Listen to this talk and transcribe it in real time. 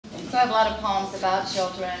So I have a lot of poems about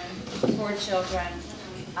children, for children.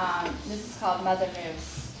 This is called Mother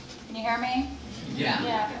News. Can you hear me? Yeah.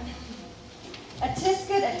 Yeah. A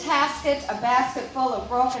tisket, a tasket, a basket full of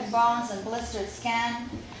broken bones and blistered skin.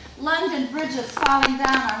 London bridges falling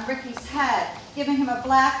down on Ricky's head, giving him a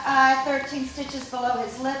black eye, 13 stitches below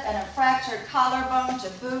his lip, and a fractured collarbone to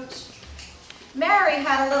boot. Mary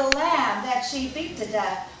had a little lamb that she beat to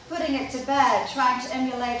death, putting it to bed, trying to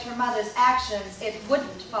emulate her mother's actions. It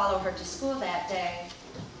wouldn't follow her to school that day.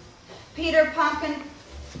 Peter Pumpkin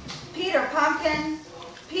Eater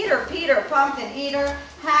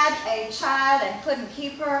had a child and couldn't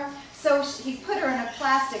keep her, so he put her in a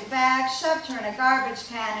plastic bag, shoved her in a garbage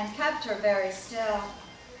can, and kept her very still.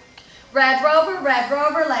 Red Rover,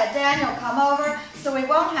 let Daniel come over so he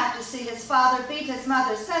won't have to see his father beat his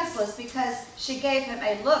mother senseless because she gave him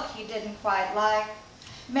a look he didn't quite like.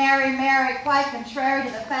 Mary, quite contrary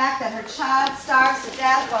to the fact that her child starves to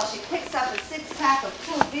death while she picks up a six-pack of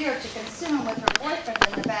cool beer to consume with her boyfriend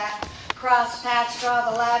in the back. Cross patch, draw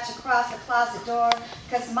the latch across the closet door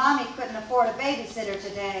because Mommy couldn't afford a babysitter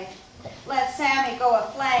today. Let Sammy go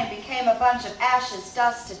aflame, became a bunch of ashes,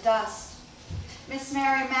 dust to dust. Miss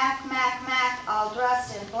Mary Mac, all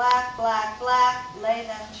dressed in black, lay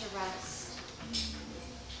them to rest.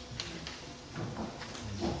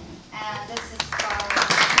 And this is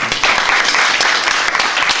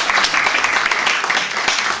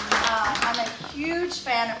I'm a huge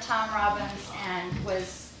fan of Tom Robbins and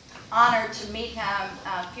was honored to meet him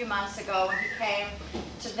a few months ago when he came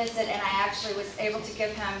to visit, and I actually was able to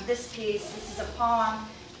give him this piece. This is a poem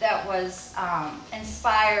that was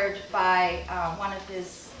inspired by one of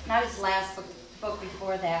his, not his last book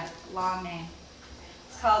before that, long name.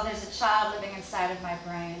 It's called There's a Child Living Inside of My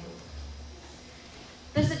Brain.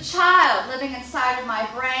 There's a child living inside of my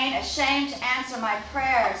brain, ashamed to answer my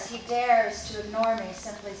prayers. He dares to ignore me,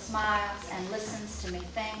 simply smiles and listens to me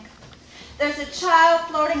think. There's a child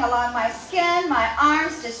floating along my skin, my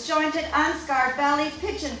arms disjointed, unscarred belly,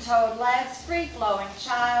 pigeon-toed legs, free-flowing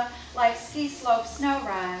child, like ski slope snow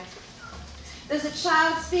ride. There's a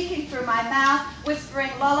child speaking through my mouth,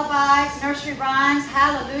 whispering lullabies, nursery rhymes,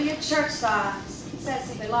 hallelujah, church songs.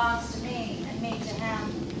 Says he belongs to me and me to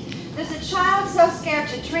him. There's a child so scared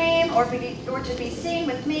to dream or to be seen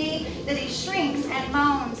with me that he shrinks and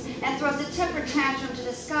moans and throws a temper tantrum to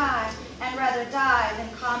the sky and rather die than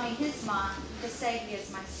call me his mom to say he is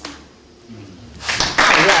my son.